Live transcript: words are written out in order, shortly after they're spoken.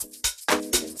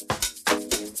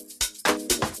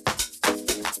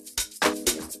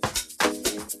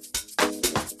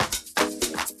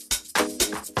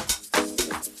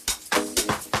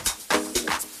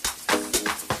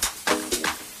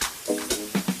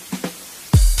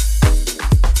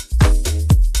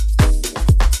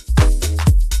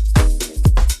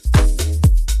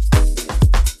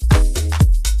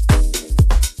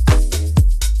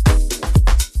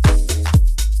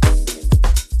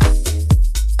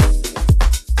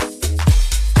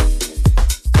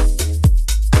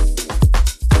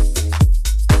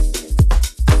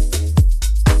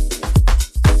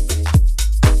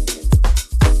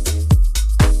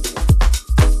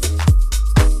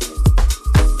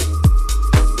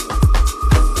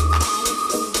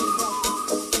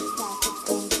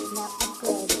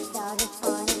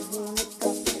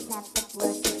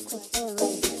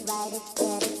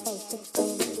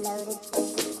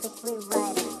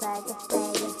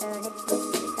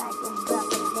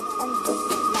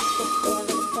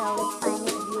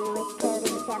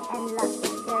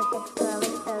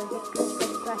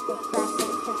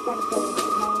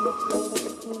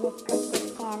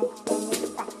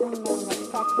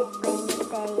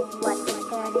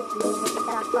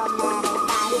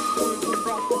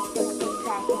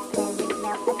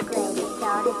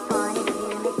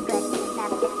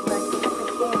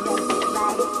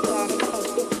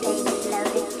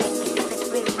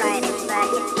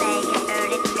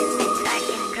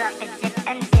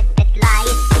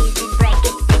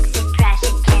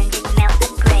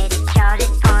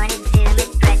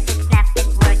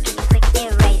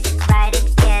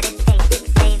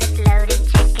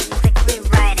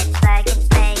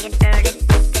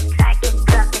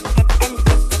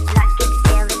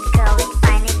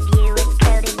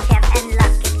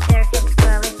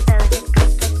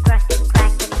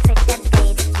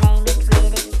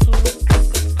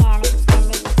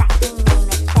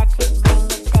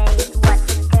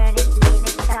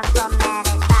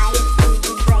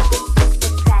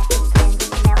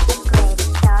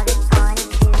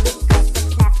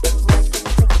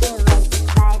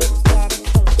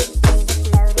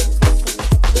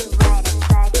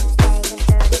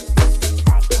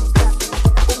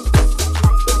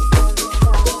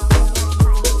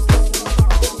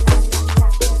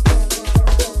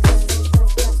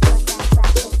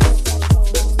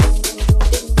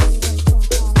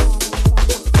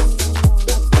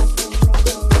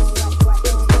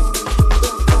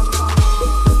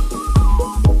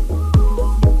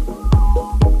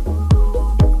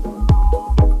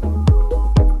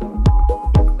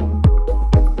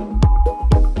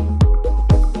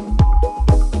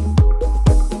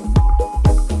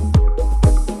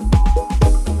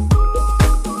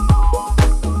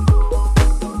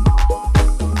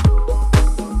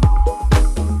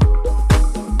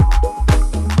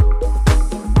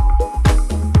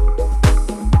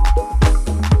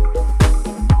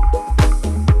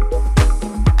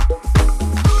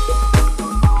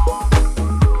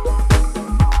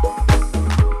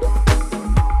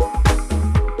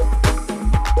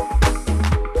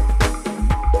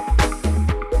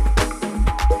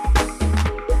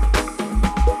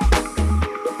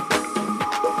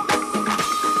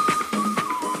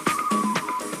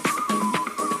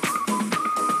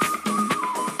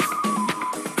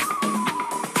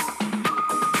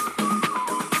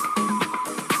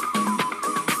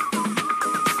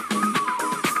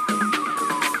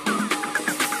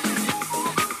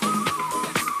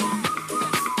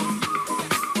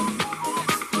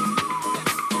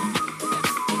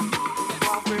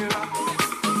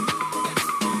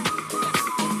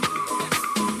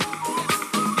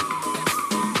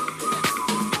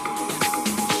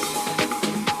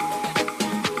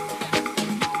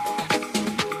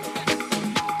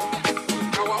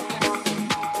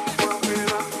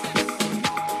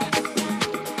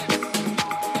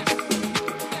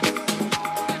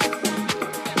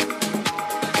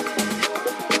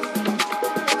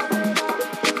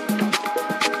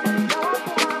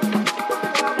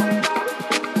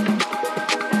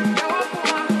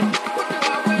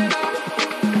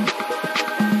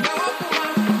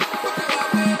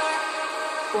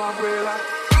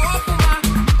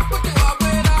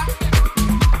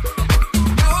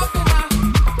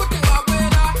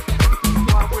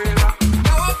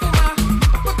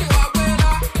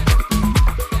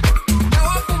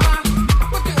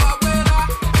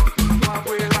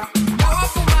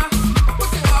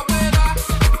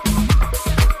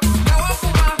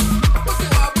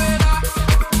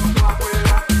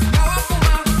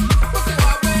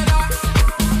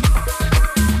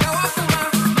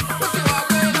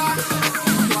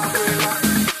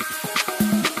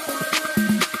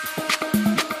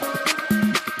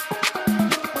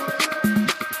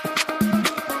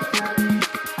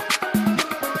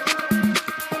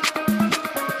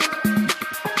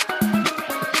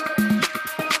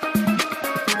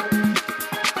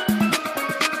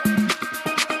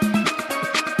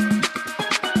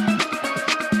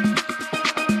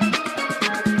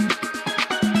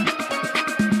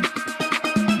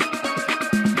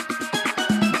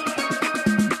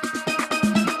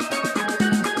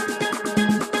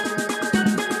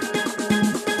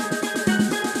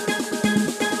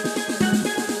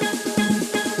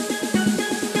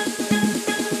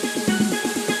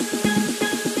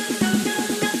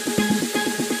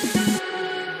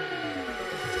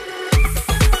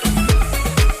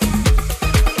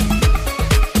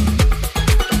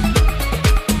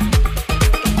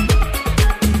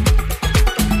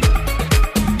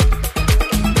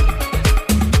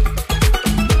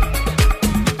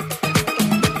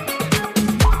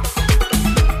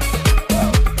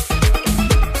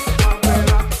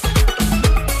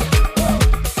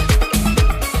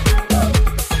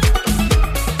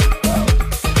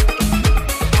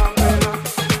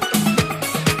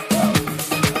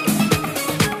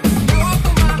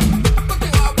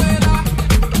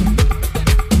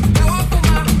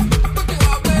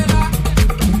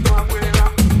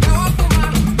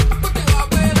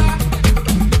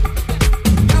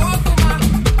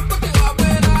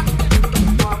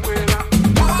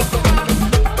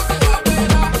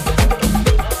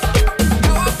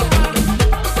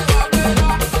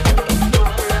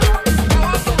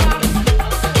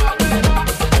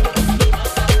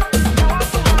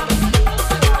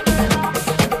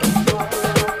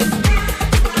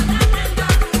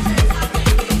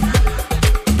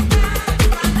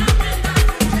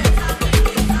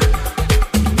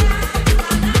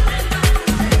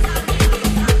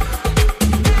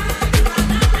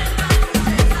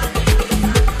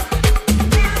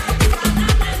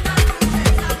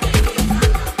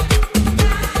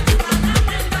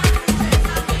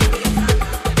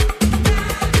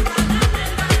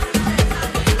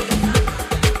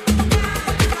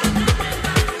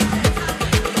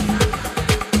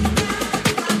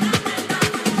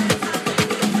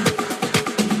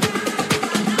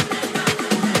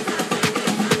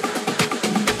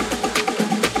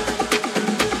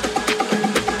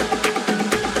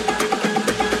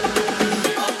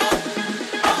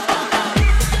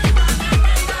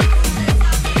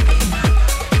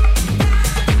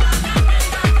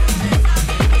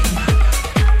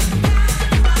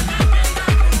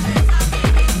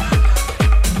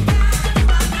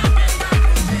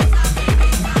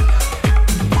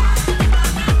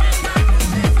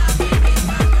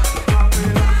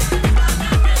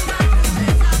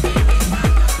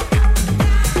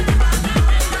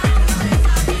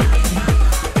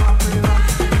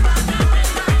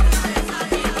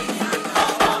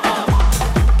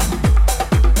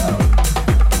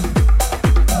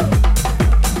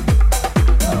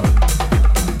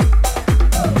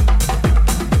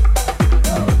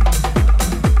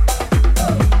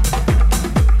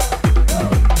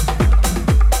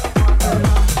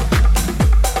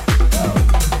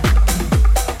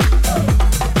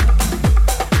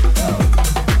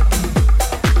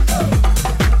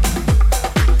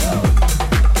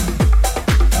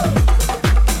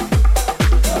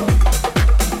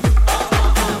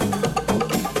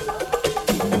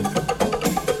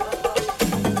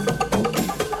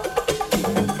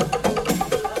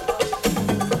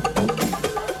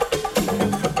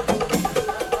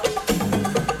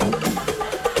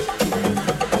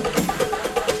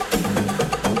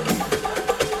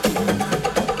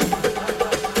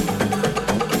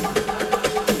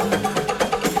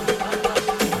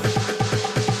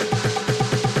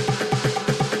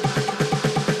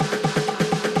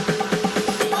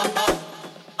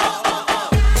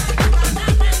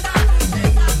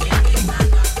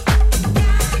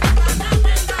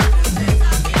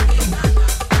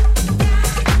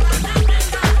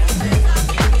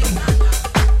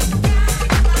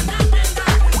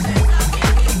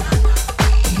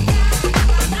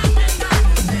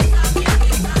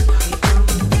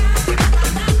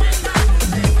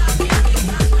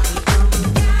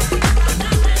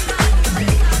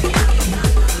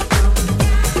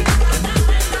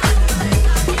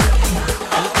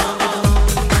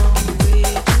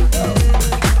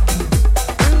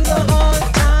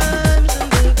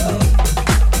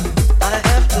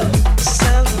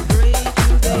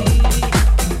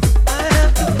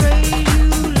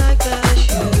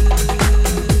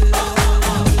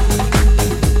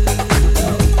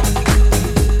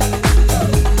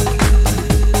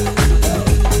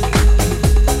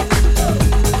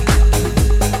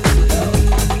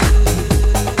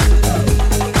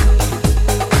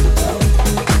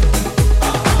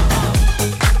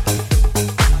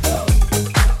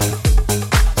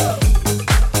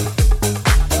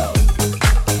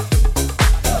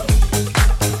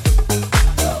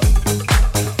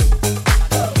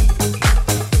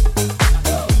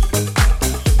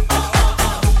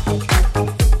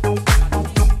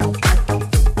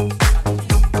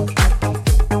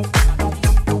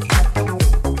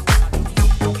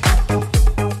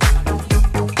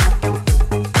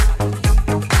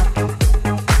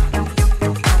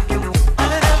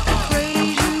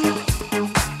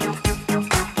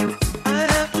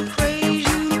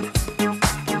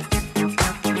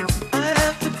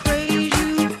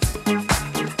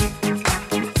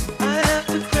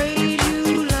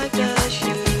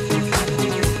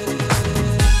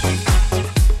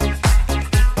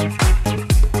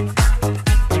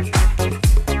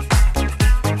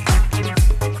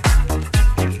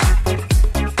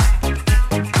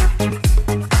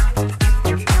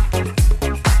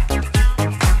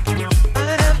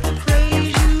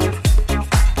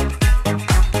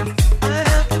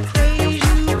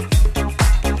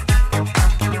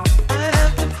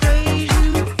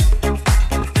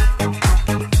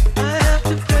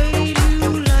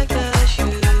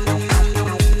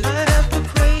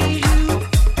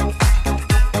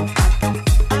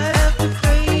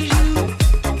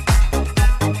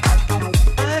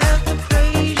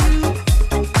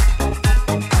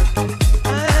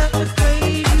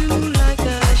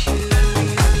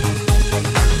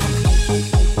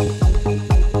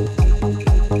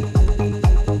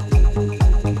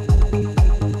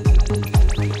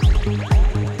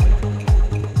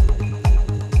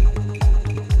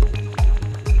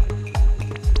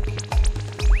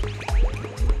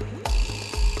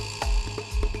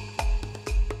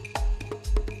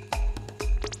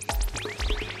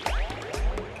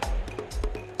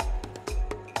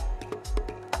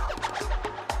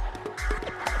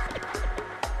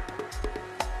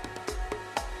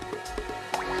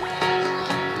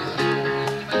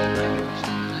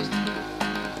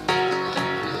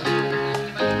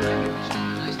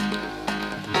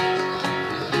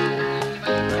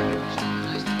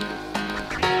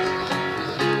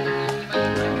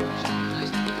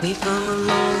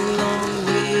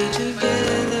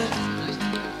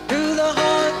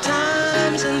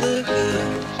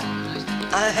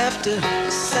I have to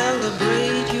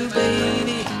celebrate you,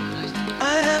 baby.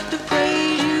 I have to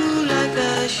praise you like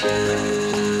I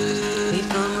should. We've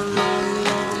come a long,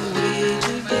 long way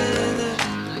together,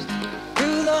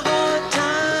 through the hard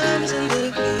times and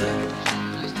the good.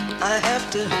 I have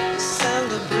to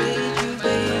celebrate you,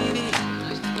 baby.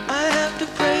 I have to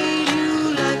praise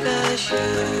you like I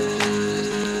should.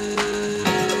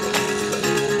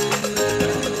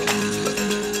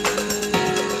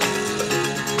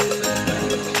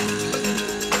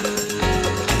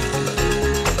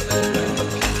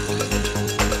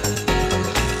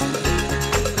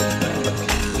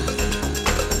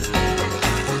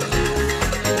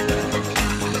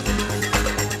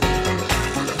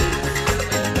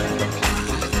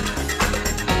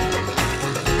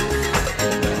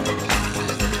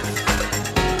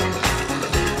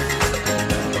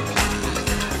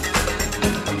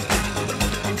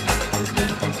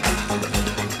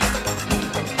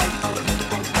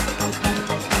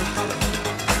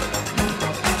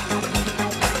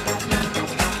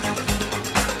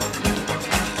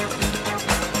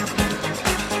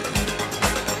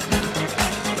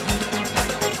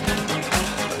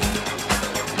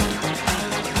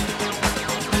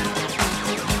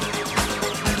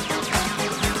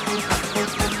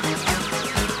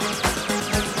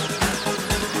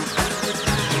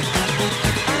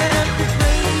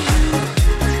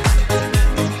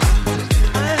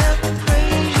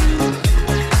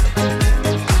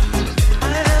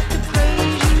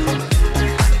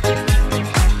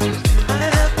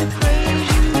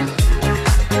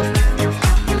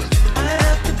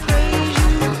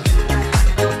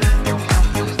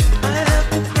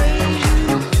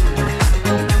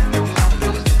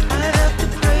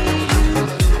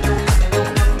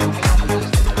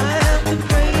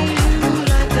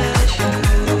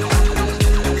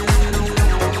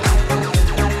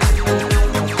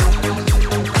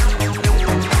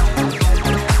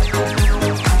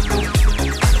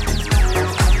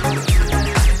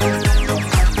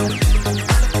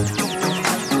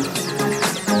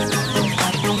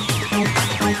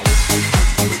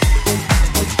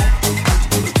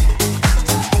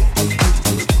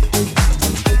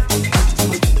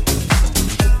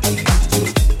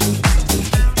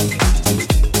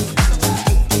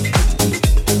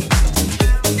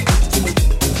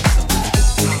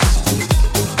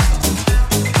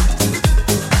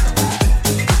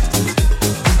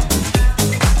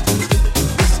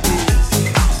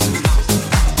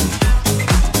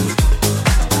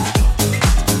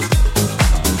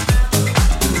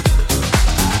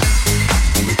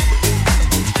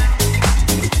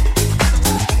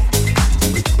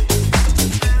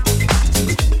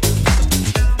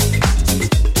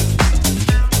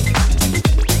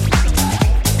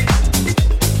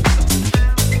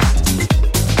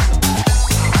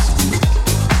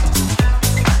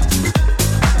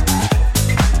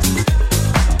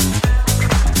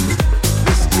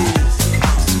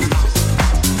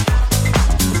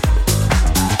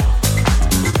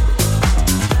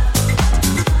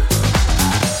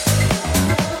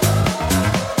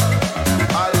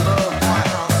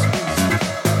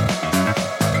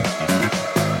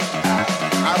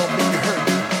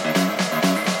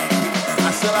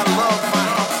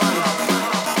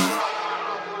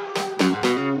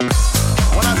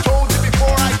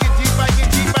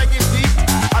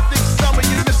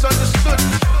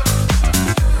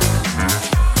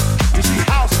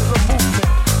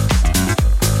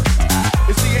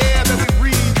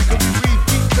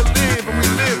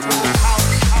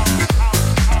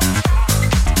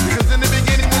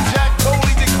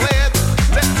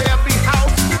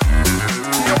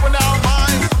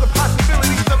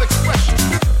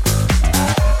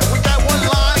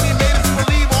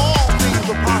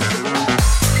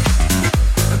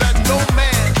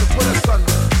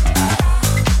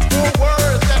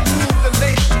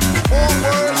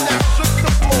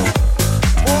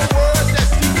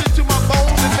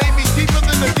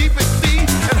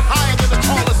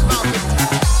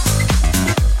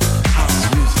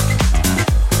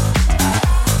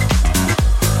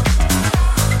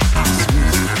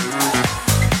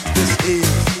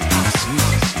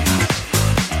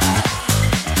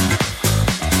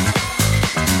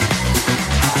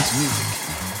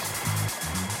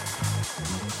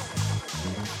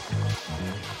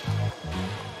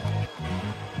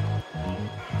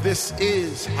 This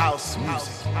is house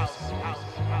music.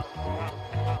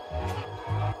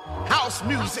 House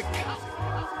music.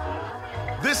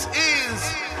 This is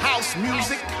house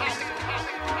music.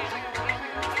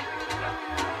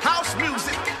 House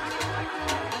music.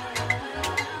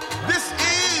 This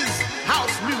is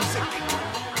house music.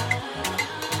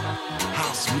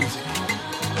 House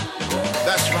music.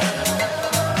 That's right.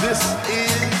 This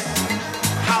is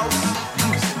house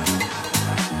music.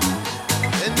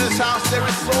 In this house there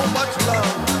is so much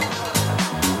love.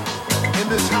 In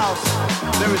this house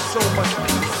there is so much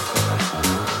peace.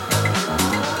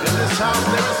 In this house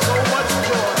there is so much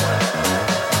joy.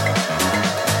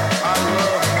 I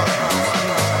love my house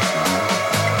music.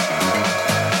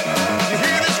 You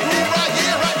hear this groove right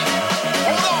here? Right?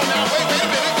 Hold on now, wait a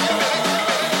minute.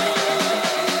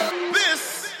 This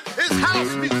is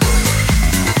house music.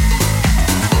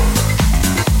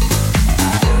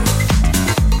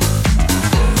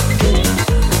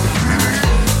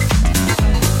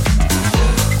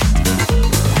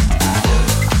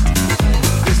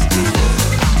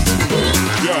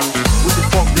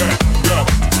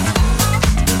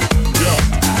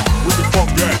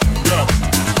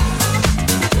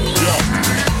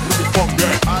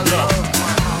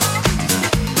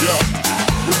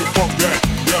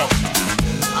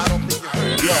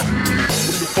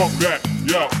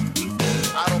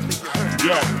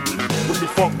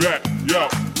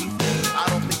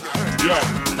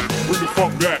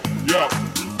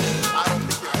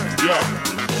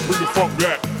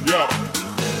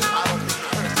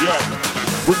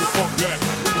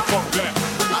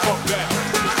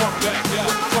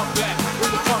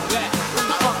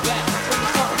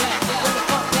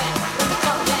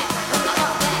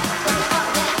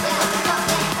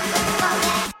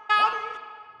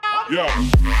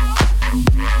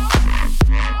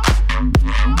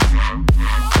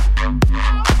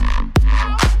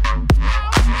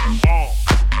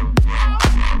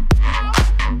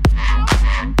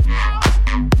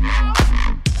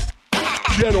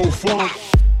 Ghetto funk.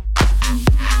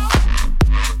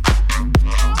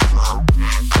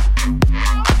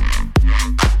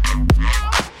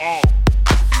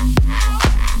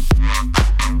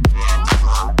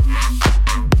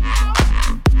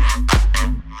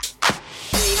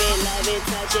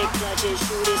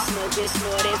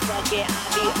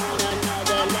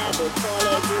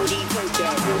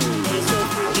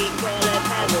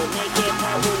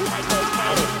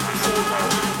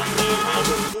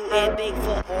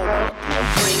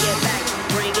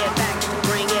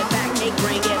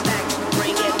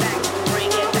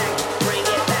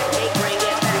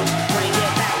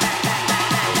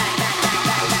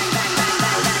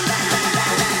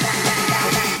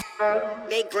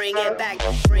 Bring it back,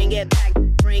 bring it back,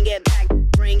 bring it back,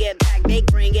 bring it back, they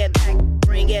bring it back,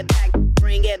 bring it back,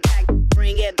 bring it back,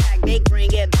 bring it back, they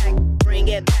bring it back, bring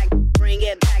it back, bring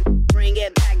it back, bring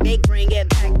it back, they bring it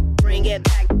back, bring it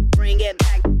back, bring it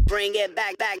back, bring it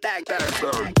back, back, back, back,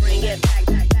 bring it back,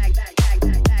 back, back, back,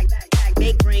 back, back, back,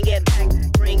 they bring it back,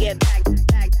 bring it back,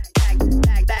 back, back,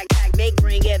 back, back, back, they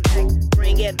bring it back,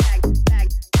 bring it back, back,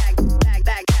 back, back,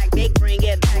 back, back, they bring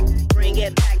it back, bring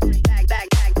it back, back,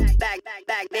 back, back, back,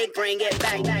 back, they bring it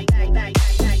back, back, back, back,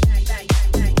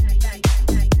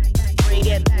 bring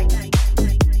it back,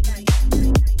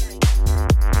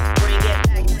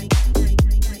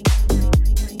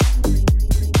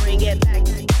 bring it back, bring it back,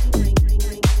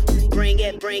 bring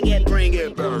it, bring it, bring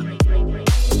it back,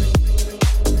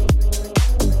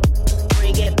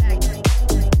 bring it back, back, bring it back.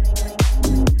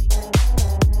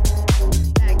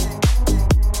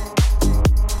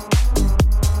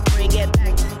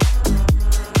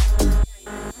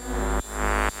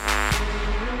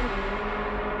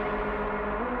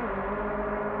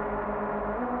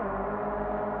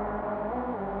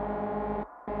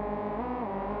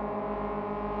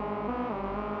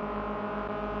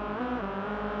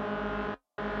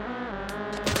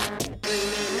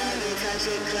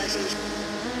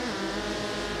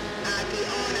 I be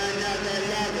on another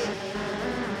level.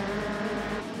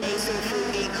 They so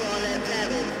fruity, call it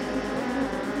pebble.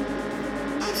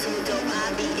 I'm so dope,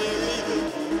 I be illegal.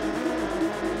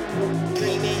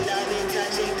 Dreaming, loving,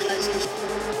 touching, clutching.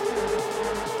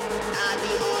 I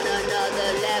be on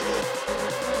another level.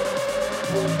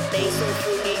 They so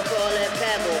fruity, call it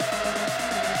pebble.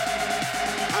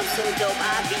 I'm so dope, I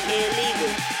be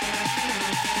illegal.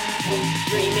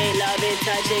 Dreaming, loving,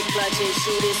 touching, clutching,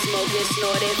 shooting, smoking,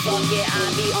 snorting, fuck it,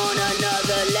 I be on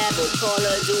another level. Call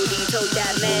of Duty, tote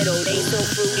that metal. They so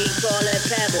fruity, call it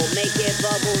pebble. Make it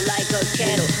bubble like a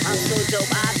kettle. I'm so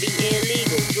dope, I be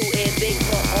illegal. Do it big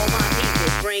for all my people.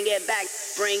 Bring it back,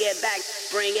 bring it back,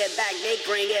 bring it back. They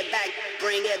bring it back,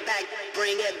 bring it back,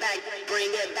 bring it back, bring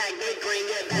it back. They bring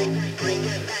it back, bring it back, bring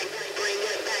it back,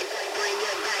 bring it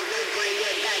back. They bring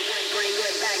it back, bring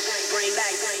it back, bring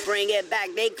back, bring it back.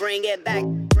 They bring it back,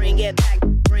 bring it back,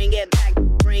 bring it back,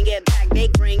 bring it back. They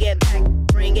bring it back,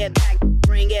 bring it back,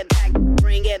 bring it back,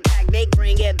 bring it back. They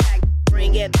bring it back,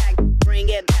 bring it back, bring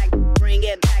it back, bring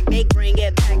it back. They bring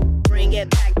it back, bring it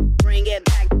back, bring it back.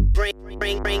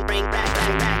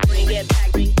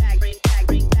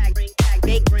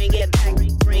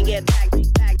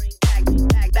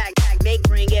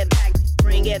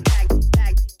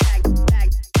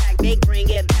 Can't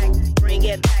get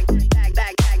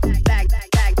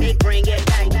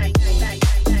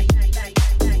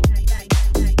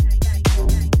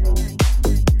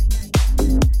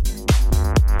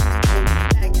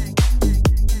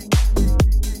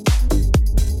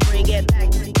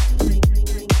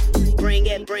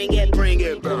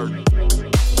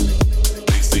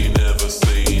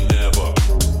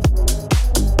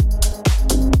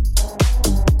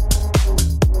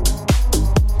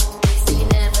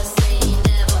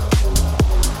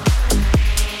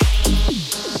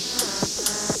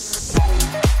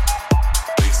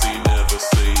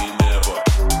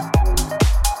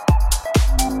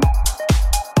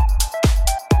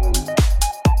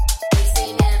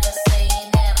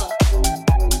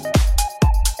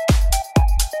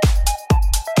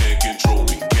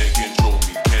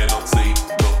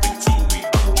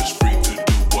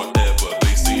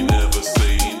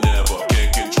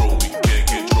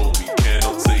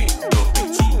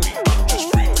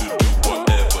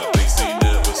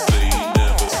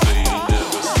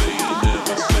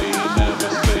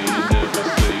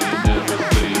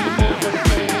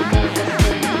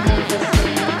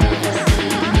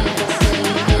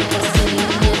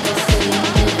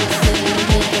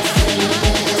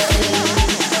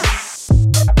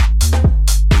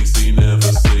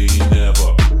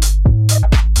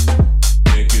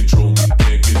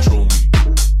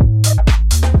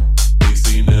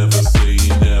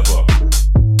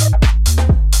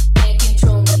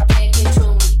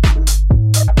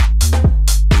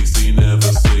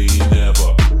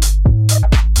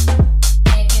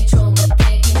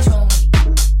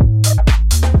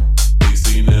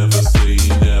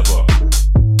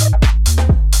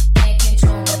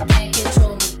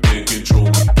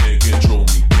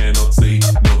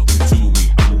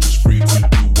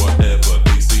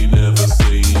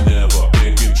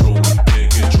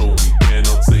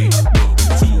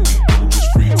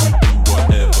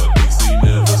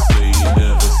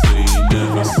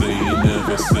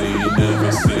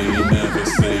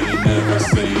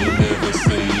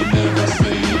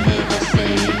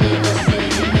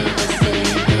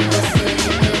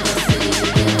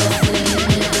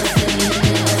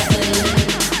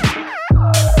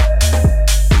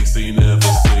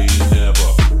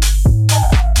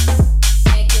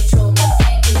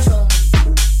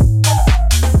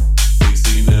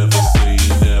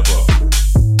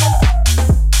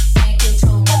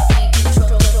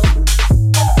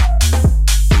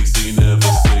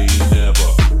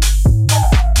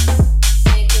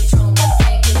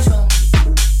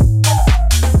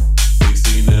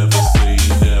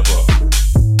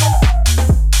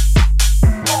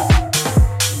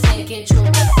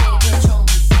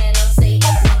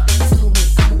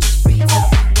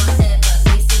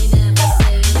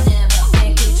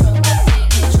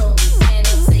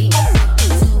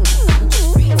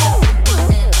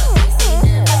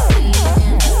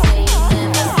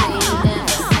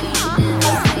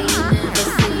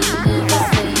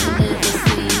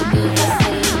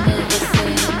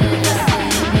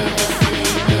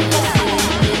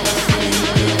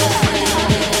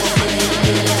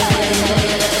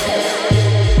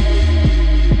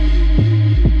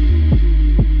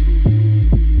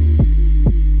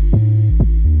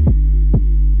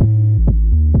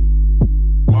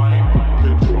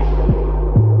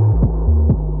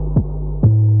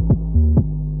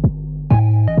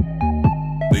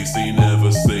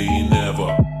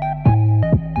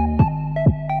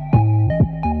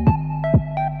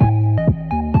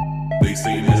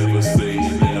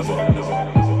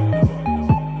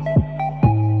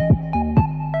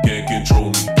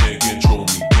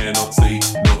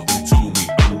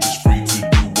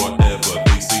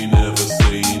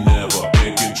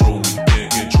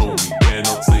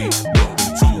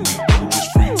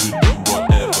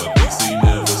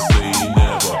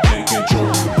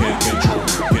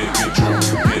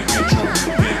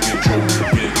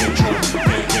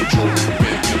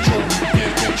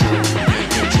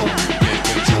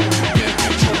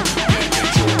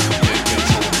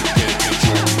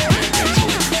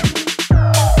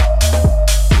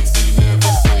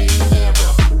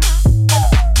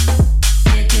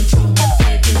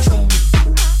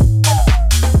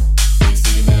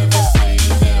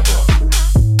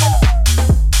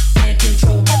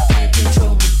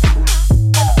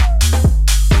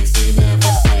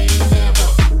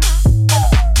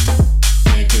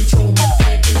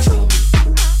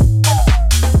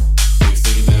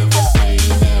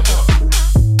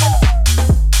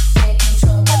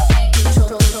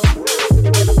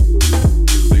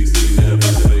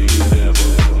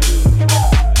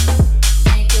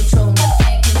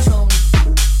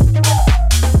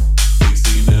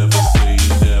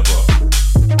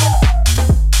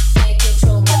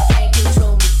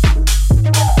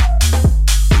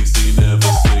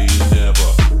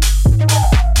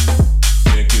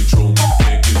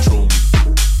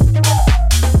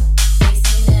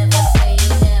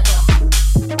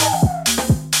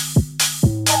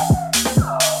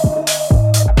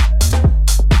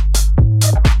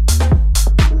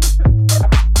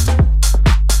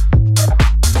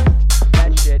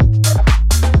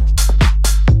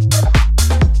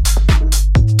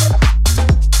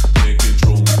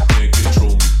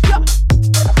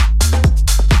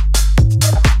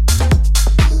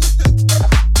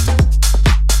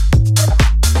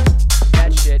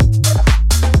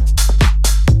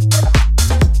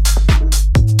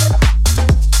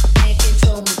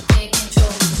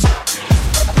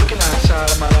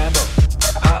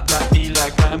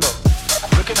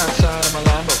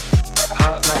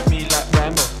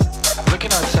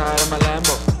outside of my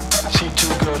Lambo. See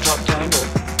two girls drop tango.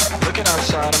 Looking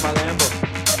outside of my Lambo.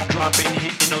 Dropping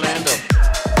heat in Orlando.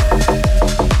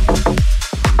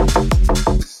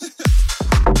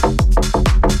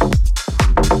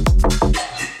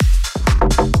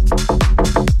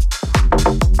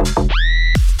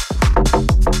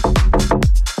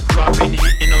 Dropping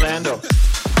heat in Orlando.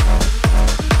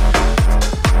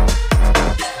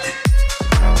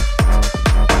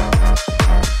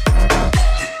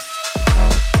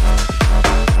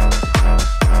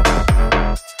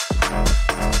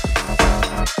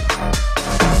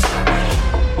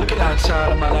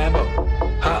 Outside of my Lambo,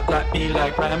 hot like me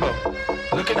like Rambo.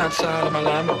 Looking outside of my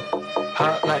Lambo,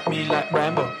 hot like me like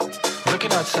Rambo.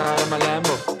 Looking outside of my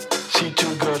Lambo, see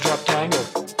two girls drop tango.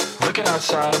 Looking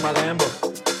outside of my Lambo,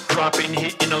 dropping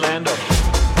heat in Orlando.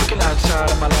 Looking outside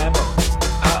of my Lambo,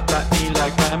 hot like me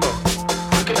like Rambo.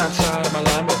 Looking outside of my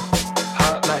Lambo,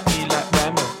 hot like me like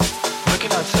Rambo.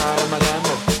 Looking outside of my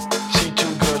Lambo, see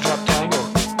two girls drop tango.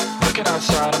 Looking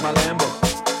outside of my Lambo,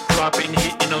 dropping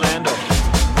heat in Orlando.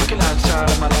 Looking outside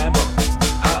of my Lambo,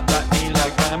 hot like me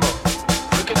like Rambo.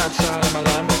 Looking outside of my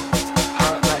Lambo,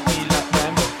 hot like me like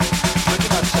Rambo.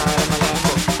 Looking outside of my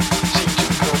Lambo, see two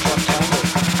girls drop tango.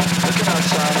 Looking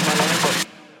outside of my Lambo,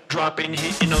 dropping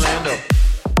heat in Orlando.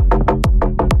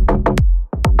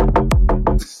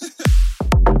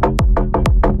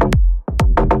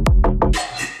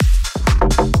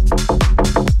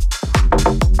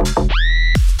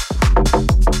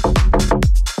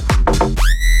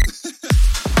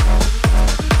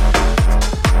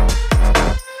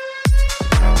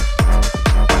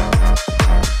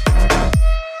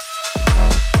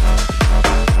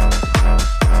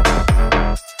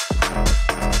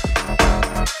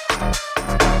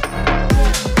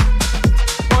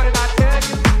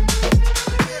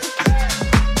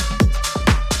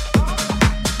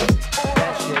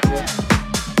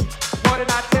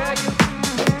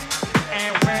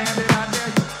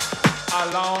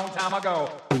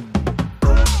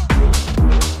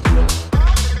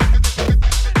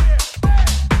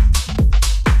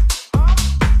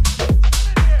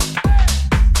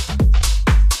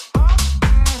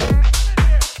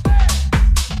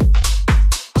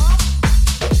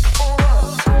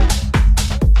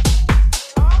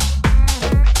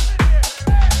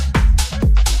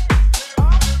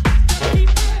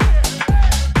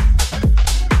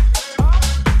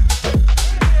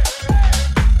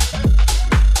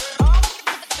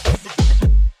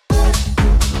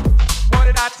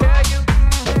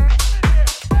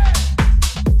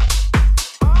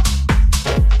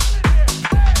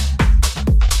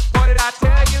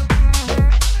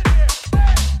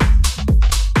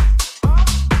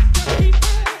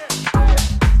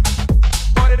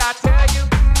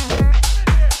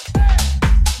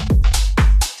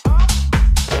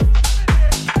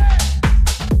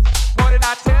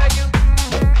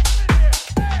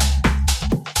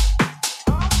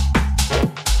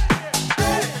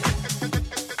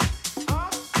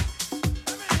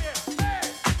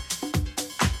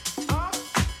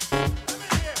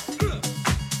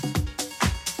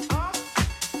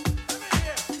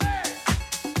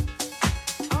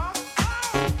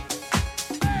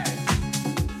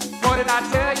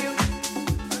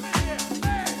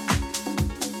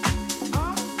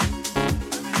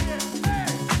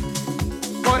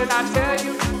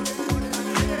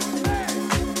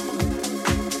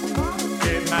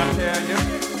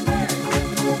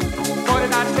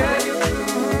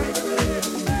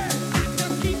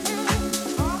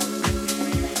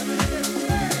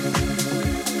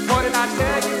 What did I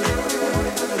tell you?